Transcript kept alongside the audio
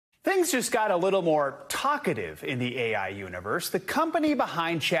Things just got a little more talkative in the AI universe. The company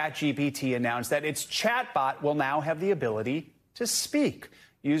behind ChatGPT announced that its chatbot will now have the ability to speak.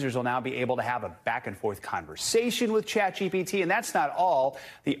 Users will now be able to have a back-and-forth conversation with ChatGPT, and that's not all.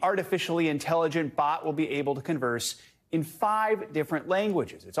 The artificially intelligent bot will be able to converse in 5 different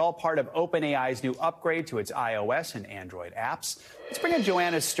languages. It's all part of OpenAI's new upgrade to its iOS and Android apps. Let's bring in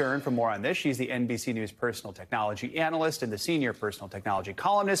Joanna Stern for more on this. She's the NBC News personal technology analyst and the senior personal technology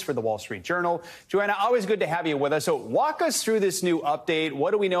columnist for the Wall Street Journal. Joanna, always good to have you with us. So walk us through this new update.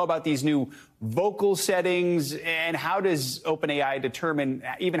 What do we know about these new vocal settings, and how does OpenAI determine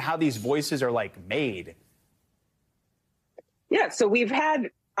even how these voices are made? Yeah, so we've had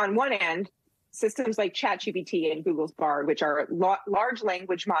on one end systems like ChatGPT and Google's Bard, which are large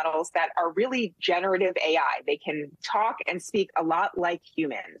language models that are really generative AI. They can talk and speak a lot like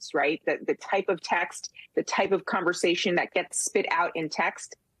humans, right? The type of text, the type of conversation that gets spit out in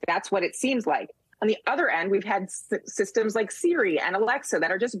text, that's what it seems like. On the other end, we've had systems like Siri and Alexa that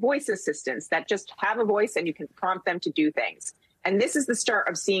are just voice assistants that just have a voice and you can prompt them to do things. And this is the start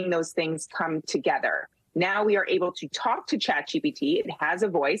of seeing those things come together. Now we are able to talk to ChatGPT. It has a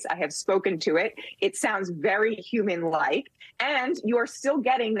voice. I have spoken to it. It sounds very human-like. And you are still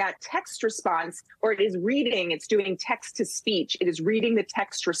getting that text response, or it is reading. It's doing text to speech. It is reading the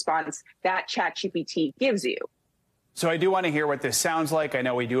text response that ChatGPT gives you. So I do want to hear what this sounds like. I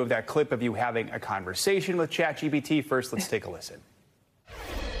know we do have that clip of you having a conversation with ChatGPT. First, let's take a listen.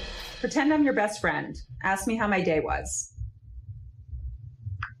 Pretend I'm your best friend. Ask me how my day was.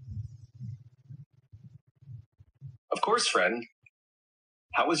 Of course, friend.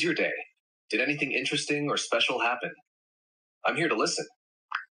 How was your day? Did anything interesting or special happen? I'm here to listen.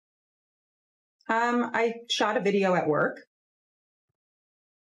 I shot a video at work.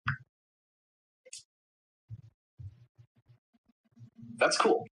 That's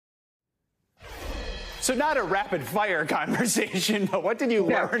cool. So not a rapid fire conversation, but what did you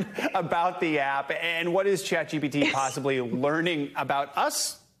learn about the app, and what is ChatGPT possibly learning about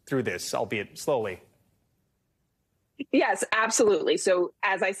us through this, albeit slowly? Yes, absolutely. So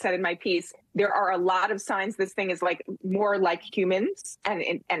as I said in my piece, there are a lot of signs this thing is more like humans, and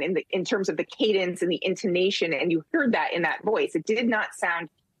in terms of the cadence and the intonation, and you heard that in that voice. It did not sound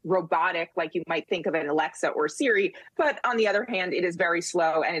robotic like you might think of an Alexa or Siri, but on the other hand, it is very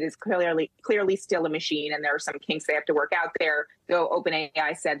slow, and it is clearly still a machine, and there are some kinks they have to work out there, though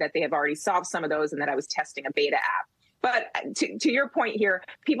OpenAI said that they have already solved some of those and that I was testing a beta app. But to your point here,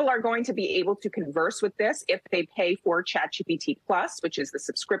 people are going to be able to converse with this if they pay for ChatGPT Plus, which is the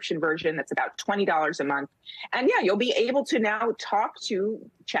subscription version that's about $20 a month. And yeah, you'll be able to now talk to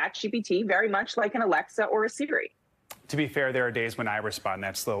ChatGPT very much like an Alexa or a Siri. To be fair, there are days when I respond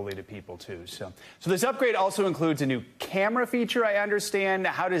that slowly to people too. So this upgrade also includes a new camera feature, I understand.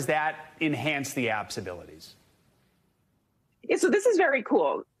 How does that enhance the app's abilities? Yeah, so this is very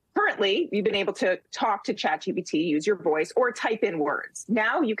cool. Currently, you've been able to talk to ChatGPT, use your voice, or type in words.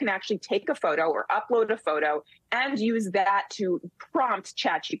 Now you can actually take a photo or upload a photo and use that to prompt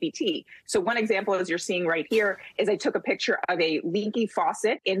ChatGPT. So one example, as you're seeing right here, is I took a picture of a leaky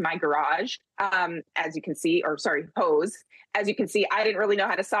faucet in my garage, as you can see, hose. As you can see, I didn't really know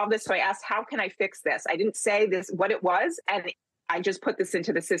how to solve this, so I asked, how can I fix this? I didn't say what it was, and I just put this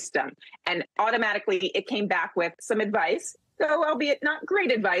into the system. And automatically, it came back with some advice, though albeit not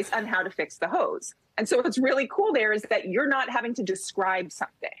great advice, on how to fix the hose. And so what's really cool there is that you're not having to describe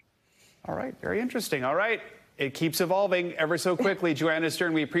something. All right, very interesting. All right, it keeps evolving ever so quickly. Joanna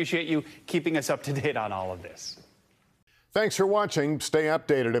Stern, we appreciate you keeping us up to date on all of this. Thanks for watching. Stay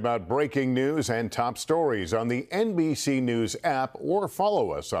updated about breaking news and top stories on the NBC News app, or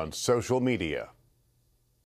follow us on social media.